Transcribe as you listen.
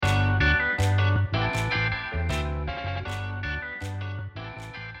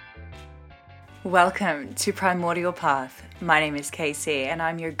Welcome to Primordial Path. My name is Casey and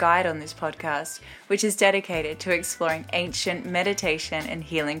I'm your guide on this podcast, which is dedicated to exploring ancient meditation and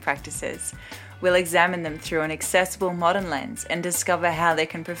healing practices. We'll examine them through an accessible modern lens and discover how they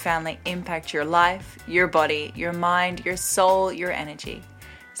can profoundly impact your life, your body, your mind, your soul, your energy.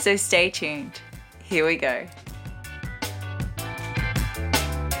 So stay tuned. Here we go.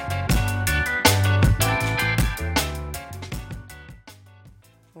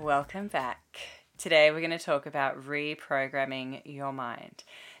 Welcome back. Today we're going to talk about reprogramming your mind.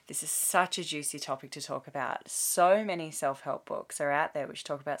 This is such a juicy topic to talk about. So many self-help books are out there which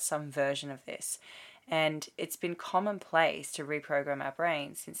talk about some version of this, and it's been commonplace to reprogram our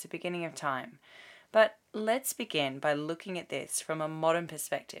brains since the beginning of time. But let's begin by looking at this from a modern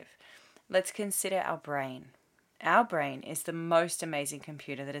perspective. Let's consider our brain. Our brain is the most amazing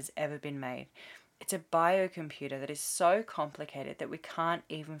computer that has ever been made. It's a biocomputer that is so complicated that we can't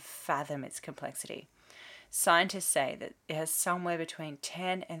even fathom its complexity. Scientists say that it has somewhere between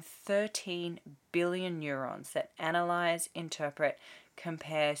 10 and 13 billion neurons that analyze, interpret,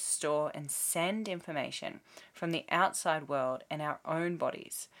 compare, store, and send information from the outside world and our own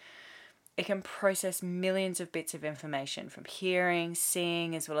bodies. It can process millions of bits of information from hearing,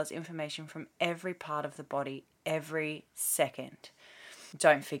 seeing, as well as information from every part of the body every second.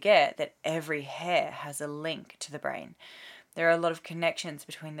 Don't forget that every hair has a link to the brain. There are a lot of connections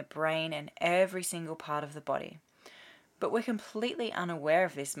between the brain and every single part of the body. But we're completely unaware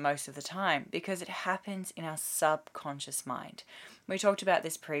of this most of the time because it happens in our subconscious mind. We talked about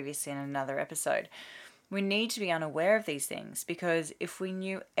this previously in another episode. We need to be unaware of these things because if we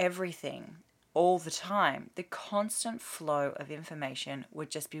knew everything all the time, the constant flow of information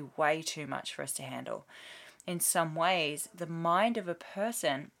would just be way too much for us to handle. In some ways, the mind of a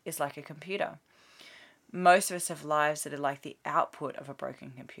person is like a computer. Most of us have lives that are like the output of a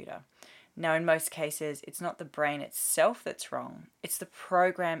broken computer. Now, in most cases, it's not the brain itself that's wrong, it's the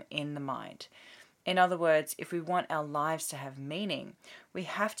program in the mind. In other words, if we want our lives to have meaning, we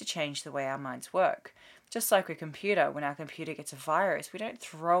have to change the way our minds work. Just like a computer, when our computer gets a virus, we don't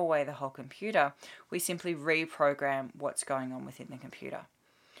throw away the whole computer, we simply reprogram what's going on within the computer.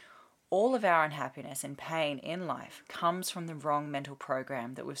 All of our unhappiness and pain in life comes from the wrong mental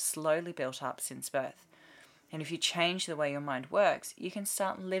program that we've slowly built up since birth. And if you change the way your mind works, you can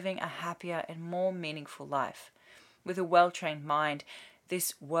start living a happier and more meaningful life. With a well-trained mind,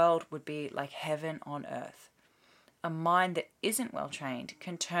 this world would be like heaven on earth. A mind that isn't well-trained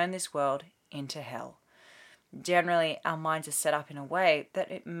can turn this world into hell. Generally, our minds are set up in a way that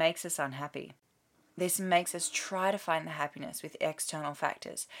it makes us unhappy. This makes us try to find the happiness with external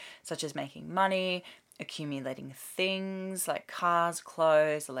factors, such as making money, accumulating things like cars,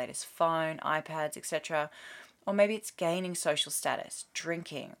 clothes, the latest phone, iPads, etc. Or maybe it's gaining social status,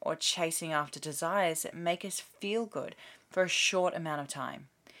 drinking, or chasing after desires that make us feel good for a short amount of time.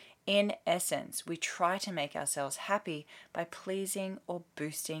 In essence, we try to make ourselves happy by pleasing or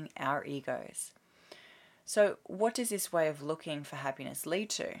boosting our egos. So, what does this way of looking for happiness lead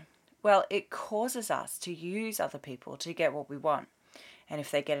to? Well, it causes us to use other people to get what we want. And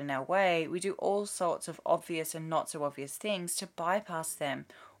if they get in our way, we do all sorts of obvious and not so obvious things to bypass them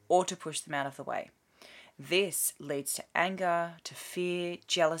or to push them out of the way. This leads to anger, to fear,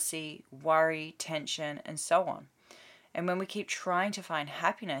 jealousy, worry, tension, and so on. And when we keep trying to find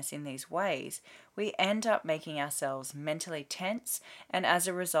happiness in these ways, we end up making ourselves mentally tense and as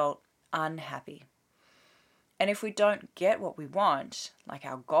a result, unhappy. And if we don't get what we want, like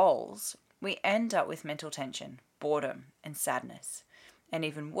our goals, we end up with mental tension, boredom, and sadness. And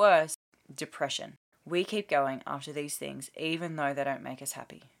even worse, depression. We keep going after these things even though they don't make us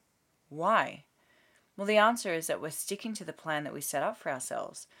happy. Why? Well, the answer is that we're sticking to the plan that we set up for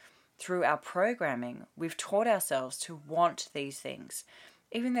ourselves. Through our programming, we've taught ourselves to want these things,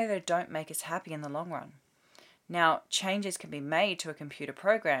 even though they don't make us happy in the long run. Now, changes can be made to a computer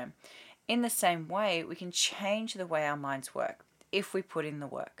program. In the same way, we can change the way our minds work if we put in the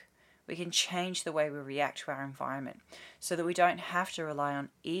work. We can change the way we react to our environment so that we don't have to rely on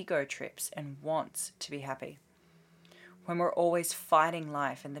ego trips and wants to be happy. When we're always fighting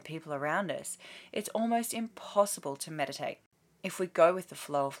life and the people around us, it's almost impossible to meditate. If we go with the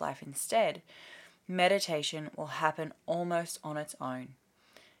flow of life instead, meditation will happen almost on its own.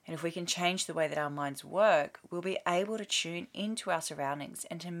 And if we can change the way that our minds work, we'll be able to tune into our surroundings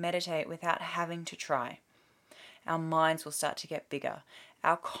and to meditate without having to try. Our minds will start to get bigger.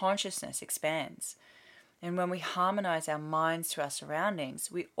 Our consciousness expands. And when we harmonize our minds to our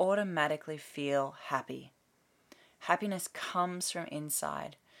surroundings, we automatically feel happy. Happiness comes from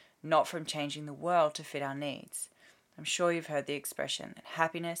inside, not from changing the world to fit our needs. I'm sure you've heard the expression that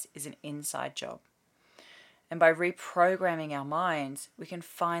happiness is an inside job. And by reprogramming our minds, we can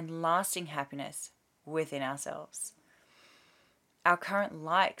find lasting happiness within ourselves. Our current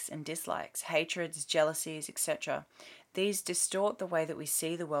likes and dislikes, hatreds, jealousies, etc., these distort the way that we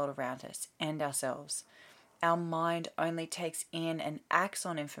see the world around us and ourselves. Our mind only takes in and acts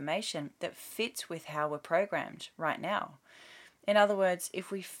on information that fits with how we're programmed right now. In other words,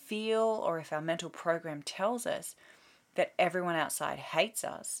 if we feel or if our mental program tells us that everyone outside hates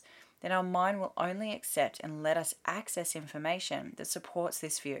us, then our mind will only accept and let us access information that supports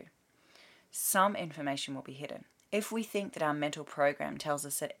this view. Some information will be hidden. If we think that our mental program tells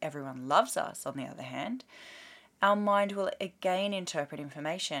us that everyone loves us, on the other hand, our mind will again interpret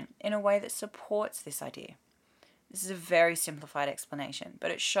information in a way that supports this idea. This is a very simplified explanation,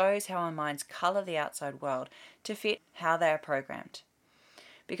 but it shows how our minds color the outside world to fit how they are programmed.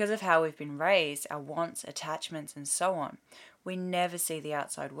 Because of how we've been raised, our wants, attachments, and so on, we never see the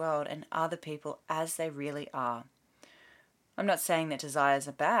outside world and other people as they really are. I'm not saying that desires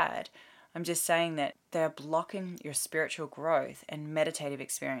are bad. I'm just saying that they're blocking your spiritual growth and meditative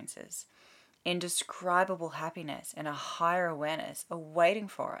experiences. Indescribable happiness and a higher awareness are waiting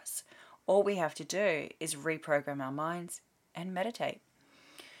for us. All we have to do is reprogram our minds and meditate.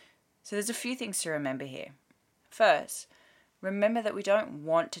 So there's a few things to remember here. First, remember that we don't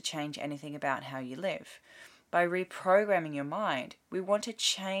want to change anything about how you live. By reprogramming your mind, we want to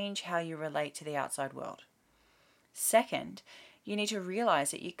change how you relate to the outside world. Second, you need to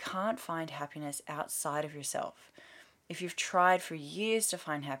realize that you can't find happiness outside of yourself. If you've tried for years to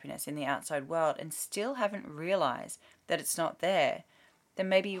find happiness in the outside world and still haven't realized that it's not there, then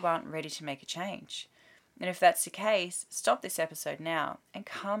maybe you aren't ready to make a change. And if that's the case, stop this episode now and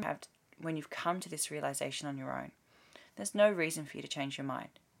come when you've come to this realization on your own. There's no reason for you to change your mind.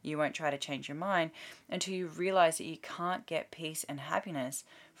 You won't try to change your mind until you realize that you can't get peace and happiness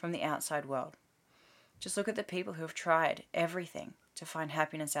from the outside world. Just look at the people who have tried everything to find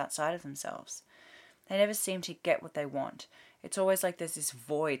happiness outside of themselves. They never seem to get what they want. It's always like there's this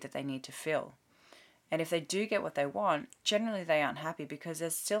void that they need to fill. And if they do get what they want, generally they aren't happy because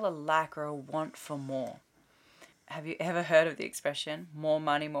there's still a lack or a want for more. Have you ever heard of the expression, more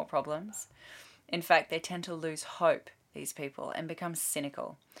money, more problems? In fact, they tend to lose hope, these people, and become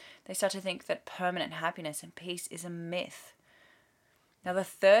cynical. They start to think that permanent happiness and peace is a myth. Now, the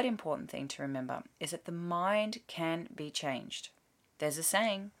third important thing to remember is that the mind can be changed. There's a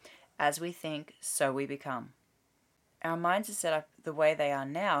saying, as we think, so we become. Our minds are set up the way they are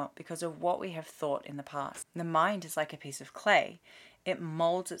now because of what we have thought in the past. The mind is like a piece of clay. It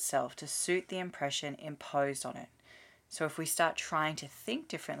molds itself to suit the impression imposed on it. So if we start trying to think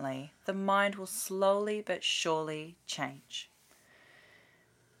differently, the mind will slowly but surely change.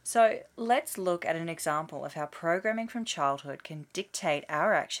 So let's look at an example of how programming from childhood can dictate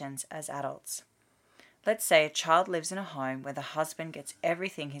our actions as adults. Let's say a child lives in a home where the husband gets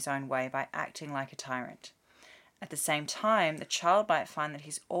everything his own way by acting like a tyrant. At the same time, the child might find that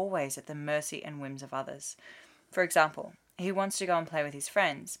he's always at the mercy and whims of others. For example, he wants to go and play with his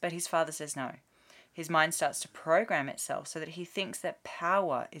friends, but his father says no. His mind starts to program itself so that he thinks that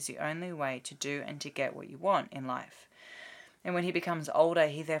power is the only way to do and to get what you want in life. And when he becomes older,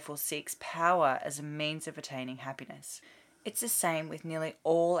 he therefore seeks power as a means of attaining happiness. It's the same with nearly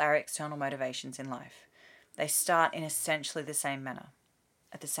all our external motivations in life. They start in essentially the same manner.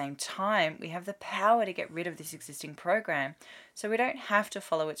 At the same time, we have the power to get rid of this existing program so we don't have to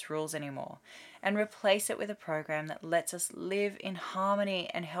follow its rules anymore and replace it with a program that lets us live in harmony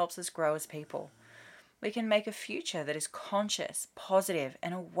and helps us grow as people. We can make a future that is conscious, positive,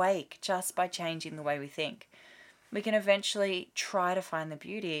 and awake just by changing the way we think. We can eventually try to find the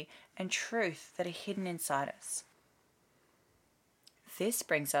beauty and truth that are hidden inside us. This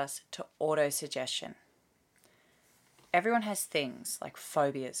brings us to autosuggestion. Everyone has things like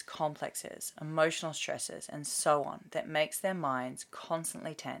phobias, complexes, emotional stresses, and so on that makes their minds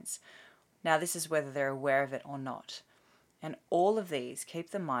constantly tense. Now, this is whether they're aware of it or not. And all of these keep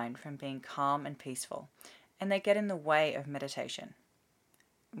the mind from being calm and peaceful, and they get in the way of meditation.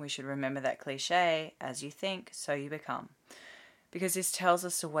 We should remember that cliche, as you think, so you become, because this tells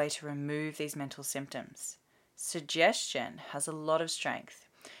us a way to remove these mental symptoms. Suggestion has a lot of strength.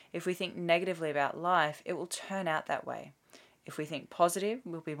 If we think negatively about life, it will turn out that way. If we think positive,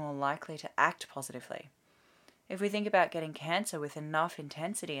 we'll be more likely to act positively. If we think about getting cancer with enough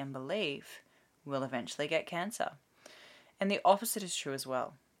intensity and belief, we'll eventually get cancer. And the opposite is true as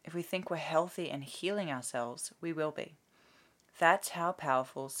well. If we think we're healthy and healing ourselves, we will be. That's how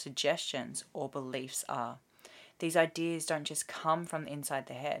powerful suggestions or beliefs are. These ideas don't just come from inside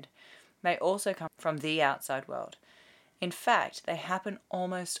the head. They also come from the outside world. In fact, they happen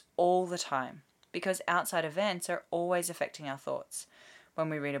almost all the time because outside events are always affecting our thoughts. When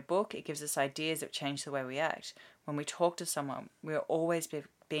we read a book, it gives us ideas that change the way we act. When we talk to someone, we are always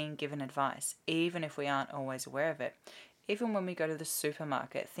being given advice, even if we aren't always aware of it. Even when we go to the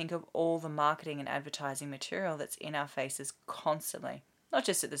supermarket, think of all the marketing and advertising material that's in our faces constantly. Not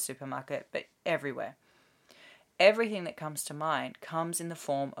just at the supermarket, but everywhere. Everything that comes to mind comes in the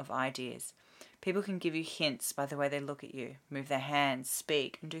form of ideas. People can give you hints by the way they look at you, move their hands,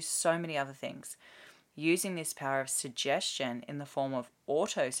 speak, and do so many other things. Using this power of suggestion in the form of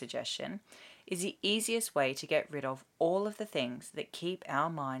auto-suggestion is the easiest way to get rid of all of the things that keep our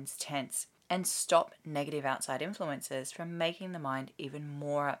minds tense and stop negative outside influences from making the mind even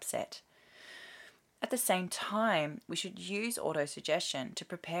more upset. At the same time, we should use auto-suggestion to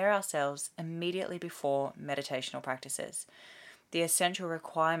prepare ourselves immediately before meditational practices. The essential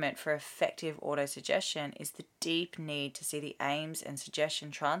requirement for effective auto-suggestion is the deep need to see the aims and suggestion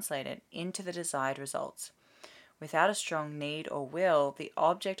translated into the desired results. Without a strong need or will, the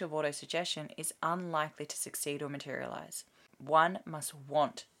object of auto-suggestion is unlikely to succeed or materialize. One must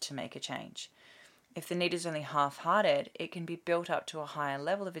want to make a change. If the need is only half-hearted, it can be built up to a higher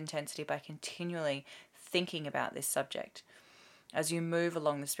level of intensity by continually thinking about this subject. As you move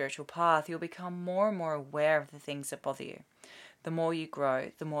along the spiritual path, you'll become more and more aware of the things that bother you. The more you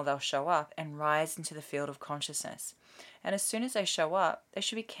grow, the more they'll show up and rise into the field of consciousness. And as soon as they show up, they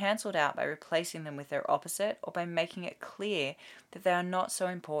should be cancelled out by replacing them with their opposite or by making it clear that they are not so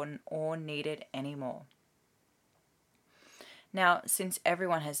important or needed anymore. Now, since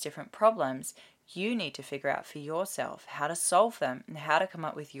everyone has different problems, you need to figure out for yourself how to solve them and how to come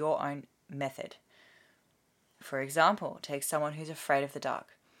up with your own method. For example, take someone who's afraid of the dark.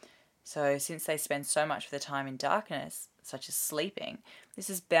 So since they spend so much of their time in darkness, such as sleeping, this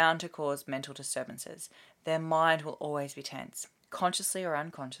is bound to cause mental disturbances. Their mind will always be tense, consciously or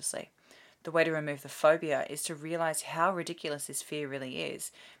unconsciously. The way to remove the phobia is to realize how ridiculous this fear really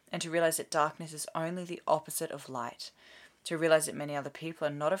is, and to realize that darkness is only the opposite of light. To realize that many other people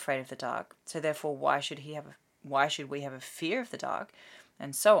are not afraid of the dark, so therefore why should we have a fear of the dark,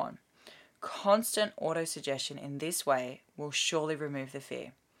 and so on. Constant auto-suggestion in this way will surely remove the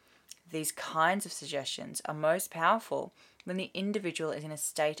fear. These kinds of suggestions are most powerful when the individual is in a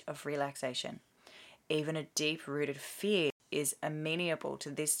state of relaxation. Even a deep-rooted fear is amenable to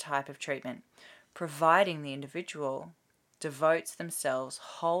this type of treatment, providing the individual devotes themselves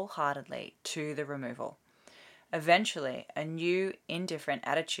wholeheartedly to the removal. Eventually, a new, indifferent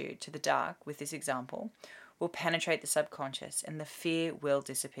attitude to the dark, with this example, will penetrate the subconscious and the fear will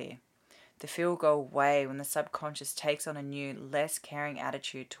disappear. The fear will go away when the subconscious takes on a new, less caring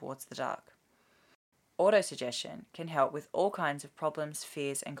attitude towards the dark. Autosuggestion can help with all kinds of problems,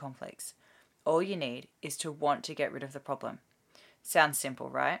 fears, and conflicts. All you need is to want to get rid of the problem. Sounds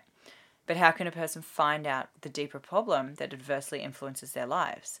simple, right? But how can a person find out the deeper problem that adversely influences their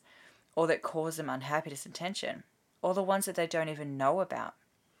lives, or that cause them unhappiness and tension, or the ones that they don't even know about?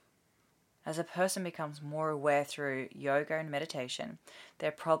 As a person becomes more aware through yoga and meditation,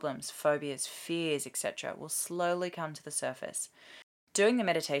 their problems, phobias, fears, etc. will slowly come to the surface. Doing the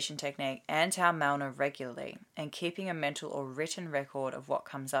meditation technique Antar Mauna regularly and keeping a mental or written record of what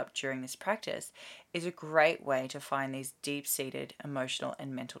comes up during this practice is a great way to find these deep-seated emotional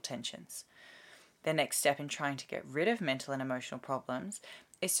and mental tensions. The next step in trying to get rid of mental and emotional problems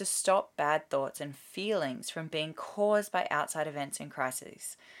is to stop bad thoughts and feelings from being caused by outside events and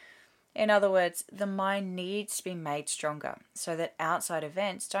crises. In other words, the mind needs to be made stronger so that outside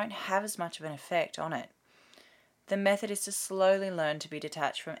events don't have as much of an effect on it. The method is to slowly learn to be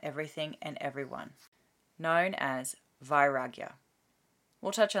detached from everything and everyone, known as Vairagya.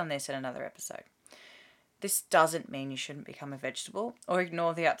 We'll touch on this in another episode. This doesn't mean you shouldn't become a vegetable or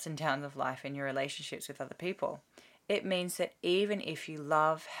ignore the ups and downs of life in your relationships with other people. It means that even if you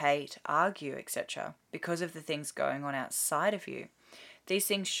love, hate, argue, etc., because of the things going on outside of you, these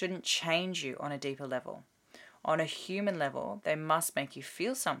things shouldn't change you on a deeper level. On a human level, they must make you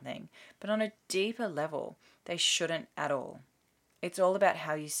feel something, but on a deeper level, they shouldn't at all. It's all about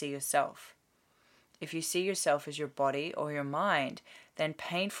how you see yourself. If you see yourself as your body or your mind, then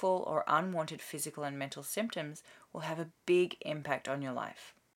painful or unwanted physical and mental symptoms will have a big impact on your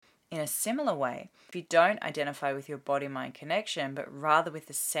life. In a similar way, if you don't identify with your body-mind connection, but rather with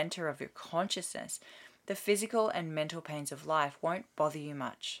the center of your consciousness, the physical and mental pains of life won't bother you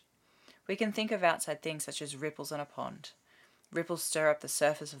much. We can think of outside things such as ripples on a pond. Ripples stir up the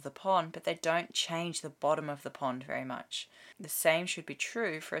surface of the pond, but they don't change the bottom of the pond very much. The same should be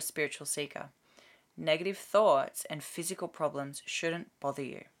true for a spiritual seeker. Negative thoughts and physical problems shouldn't bother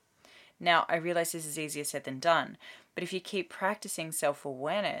you. Now, I realize this is easier said than done, but if you keep practicing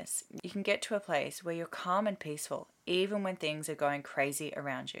self-awareness, you can get to a place where you're calm and peaceful, even when things are going crazy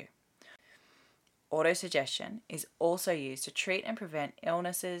around you. Autosuggestion is also used to treat and prevent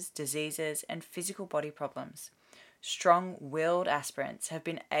illnesses, diseases, and physical body problems. Strong-willed aspirants have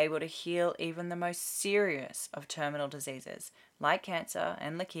been able to heal even the most serious of terminal diseases, like cancer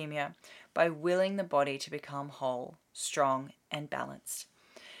and leukemia, by willing the body to become whole, strong, and balanced.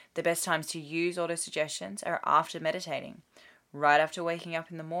 The best times to use autosuggestions are after meditating, right after waking up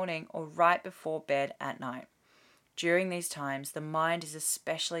in the morning, or right before bed at night. During these times, the mind is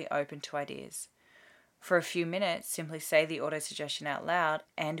especially open to ideas. For a few minutes, simply say the autosuggestion out loud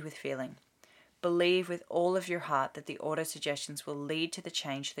and with feeling. Believe with all of your heart that the autosuggestions will lead to the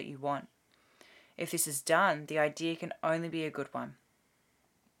change that you want. If this is done, the idea can only be a good one.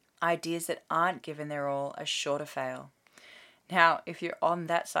 Ideas that aren't given their all are sure to fail. Now, if you're on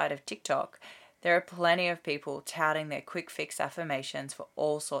that side of TikTok, there are plenty of people touting their quick fix affirmations for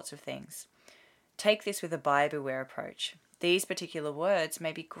all sorts of things. Take this with a buyer beware approach. These particular words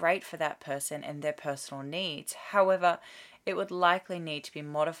may be great for that person and their personal needs. However, it would likely need to be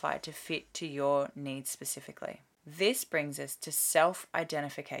modified to fit to your needs specifically. This brings us to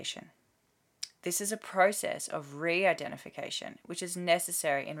self-identification. This is a process of re-identification, which is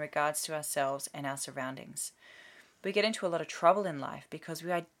necessary in regards to ourselves and our surroundings. We get into a lot of trouble in life because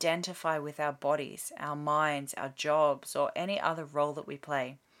we identify with our bodies, our minds, our jobs, or any other role that we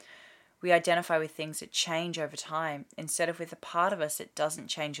play. We identify with things that change over time instead of with a part of us that doesn't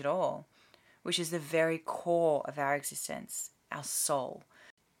change at all, which is the very core of our existence, our soul.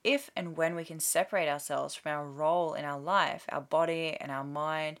 If and when we can separate ourselves from our role in our life, our body and our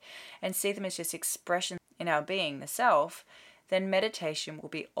mind, and see them as just expressions in our being, the self, then meditation will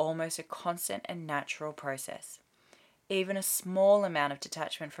be almost a constant and natural process. Even a small amount of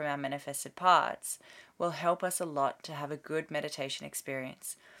detachment from our manifested parts will help us a lot to have a good meditation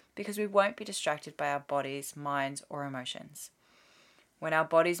experience, because we won't be distracted by our bodies, minds, or emotions. When our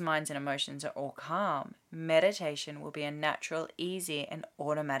bodies, minds, and emotions are all calm, meditation will be a natural, easy, and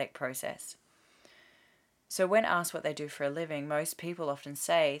automatic process. So when asked what they do for a living, most people often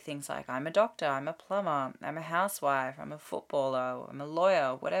say things like, I'm a doctor, I'm a plumber, I'm a housewife, I'm a footballer, I'm a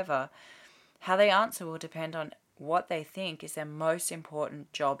lawyer, whatever. How they answer will depend on what they think is their most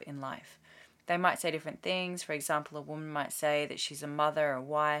important job in life. They might say different things. For example, a woman might say that she's a mother, a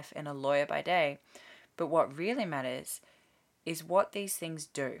wife, and a lawyer by day. But what really matters is what these things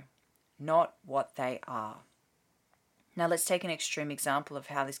do, not what they are. Now let's take an extreme example of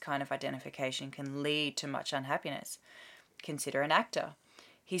how this kind of identification can lead to much unhappiness. Consider an actor.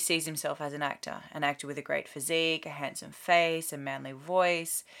 He sees himself as an actor with a great physique, a handsome face, a manly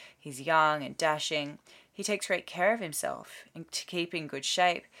voice. He's young and dashing. He takes great care of himself to keep in good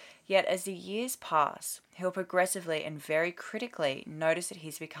shape. Yet as the years pass, he'll progressively and very critically notice that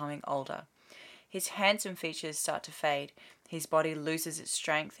he's becoming older. His handsome features start to fade. His body loses its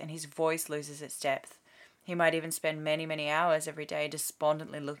strength and his voice loses its depth. He might even spend many, many hours every day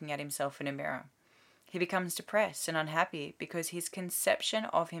despondently looking at himself in a mirror. He becomes depressed and unhappy because his conception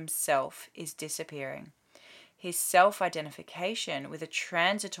of himself is disappearing. His self-identification with a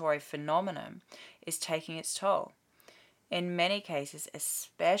transitory phenomenon is taking its toll. In many cases,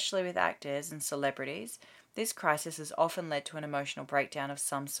 especially with actors and celebrities, this crisis has often led to an emotional breakdown of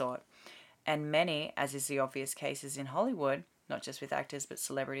some sort. And many, as is the obvious cases in Hollywood, not just with actors but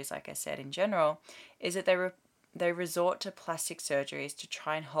celebrities, like I said, in general, is that they resort to plastic surgeries to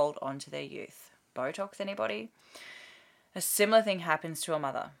try and hold on to their youth. Botox, anybody? A similar thing happens to a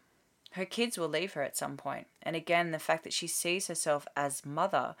mother. Her kids will leave her at some point, and again, the fact that she sees herself as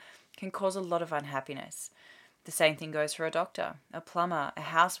mother can cause a lot of unhappiness. The same thing goes for a doctor, a plumber, a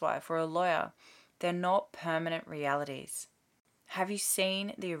housewife, or a lawyer. They're not permanent realities. Have you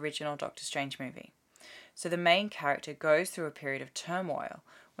seen the original Doctor Strange movie? So the main character goes through a period of turmoil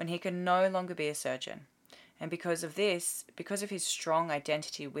when he can no longer be a surgeon. And because of his strong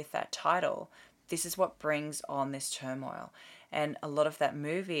identity with that title, this is what brings on this turmoil. And a lot of that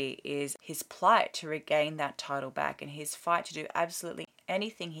movie is his plight to regain that title back and his fight to do absolutely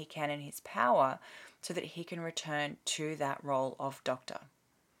anything he can in his power so that he can return to that role of doctor.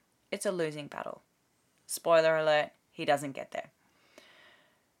 It's a losing battle. Spoiler alert, he doesn't get there.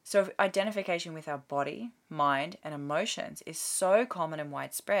 So identification with our body, mind, and emotions is so common and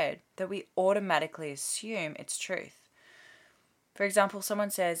widespread that we automatically assume it's truth. For example, someone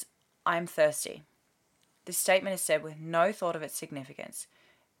says, I'm thirsty. This statement is said with no thought of its significance,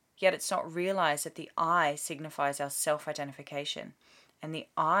 yet it's not realized that the I signifies our self-identification, and the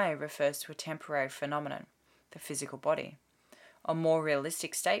I refers to a temporary phenomenon, the physical body. A more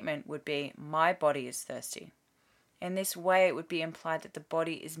realistic statement would be, my body is thirsty. In this way, it would be implied that the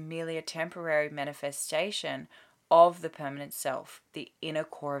body is merely a temporary manifestation of the permanent self, the inner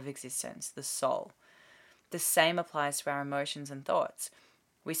core of existence, the soul. The same applies to our emotions and thoughts.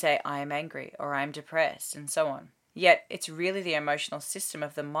 We say, I am angry, or I am depressed, and so on. Yet, it's really the emotional system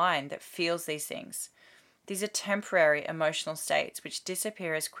of the mind that feels these things. These are temporary emotional states which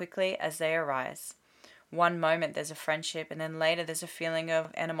disappear as quickly as they arise. One moment there's a friendship, and then later there's a feeling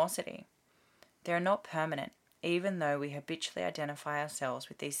of animosity. They are not permanent, even though we habitually identify ourselves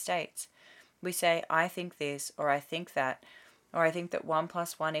with these states. We say, I think this, or I think that, or I think that 1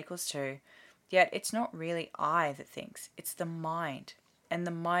 + 1 = 2, yet it's not really I that thinks, it's the mind, and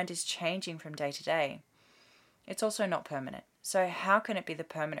the mind is changing from day to day. It's also not permanent, so how can it be the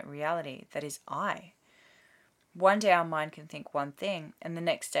permanent reality that is I? One day our mind can think one thing, and the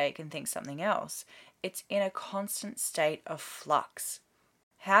next day it can think something else. It's in a constant state of flux.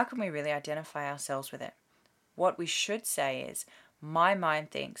 How can we really identify ourselves with it? What we should say is, my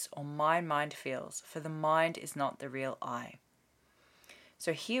mind thinks or my mind feels, for the mind is not the real I.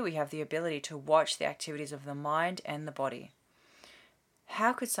 So here we have the ability to watch the activities of the mind and the body.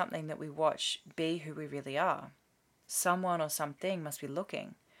 How could something that we watch be who we really are? Someone or something must be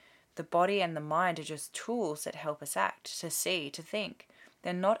looking. The body and the mind are just tools that help us act, to see, to think.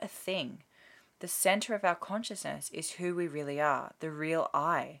 They're not a thing. The center of our consciousness is who we really are, the real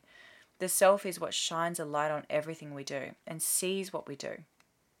I. The self is what shines a light on everything we do and sees what we do.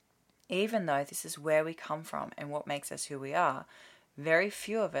 Even though this is where we come from and what makes us who we are, very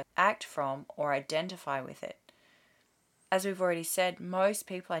few of us act from or identify with it. As we've already said, most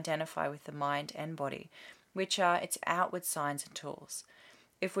people identify with the mind and body, which are its outward signs and tools.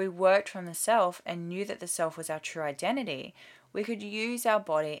 If we worked from the self and knew that the self was our true identity, we could use our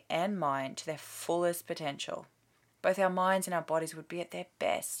body and mind to their fullest potential. Both our minds and our bodies would be at their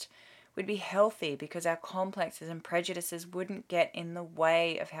best. We'd be healthy because our complexes and prejudices wouldn't get in the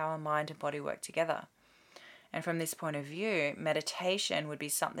way of how our mind and body work together. And from this point of view, meditation would be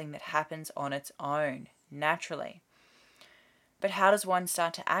something that happens on its own, naturally. But how does one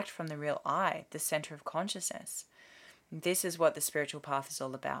start to act from the real I, the center of consciousness? This is what the spiritual path is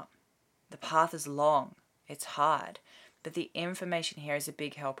all about. The path is long, it's hard, but the information here is a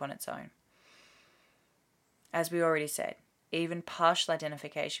big help on its own. As we already said, even partial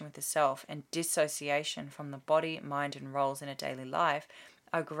identification with the self and dissociation from the body, mind, and roles in a daily life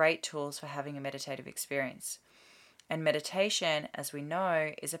are great tools for having a meditative experience. And meditation, as we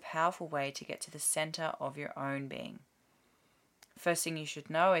know, is a powerful way to get to the center of your own being. First thing you should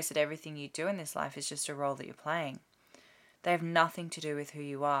know is that everything you do in this life is just a role that you're playing. They have nothing to do with who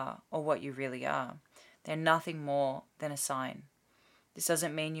you are or what you really are. They're nothing more than a sign. This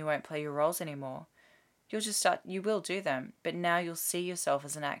doesn't mean you won't play your roles anymore. You will do them, but now you'll see yourself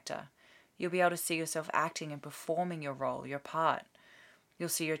as an actor. You'll be able to see yourself acting and performing your role, your part. You'll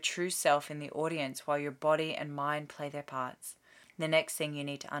see your true self in the audience while your body and mind play their parts. The next thing you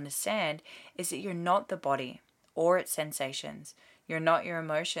need to understand is that you're not the body or its sensations. You're not your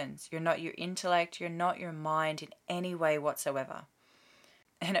emotions. You're not your intellect. You're not your mind in any way whatsoever.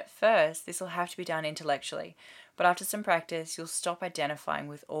 And at first, this will have to be done intellectually. But after some practice, you'll stop identifying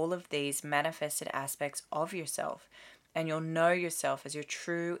with all of these manifested aspects of yourself. And you'll know yourself as your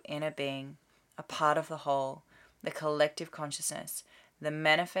true inner being, a part of the whole, the collective consciousness, the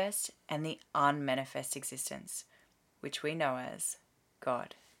manifest and the unmanifest existence, which we know as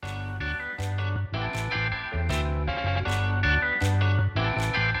God.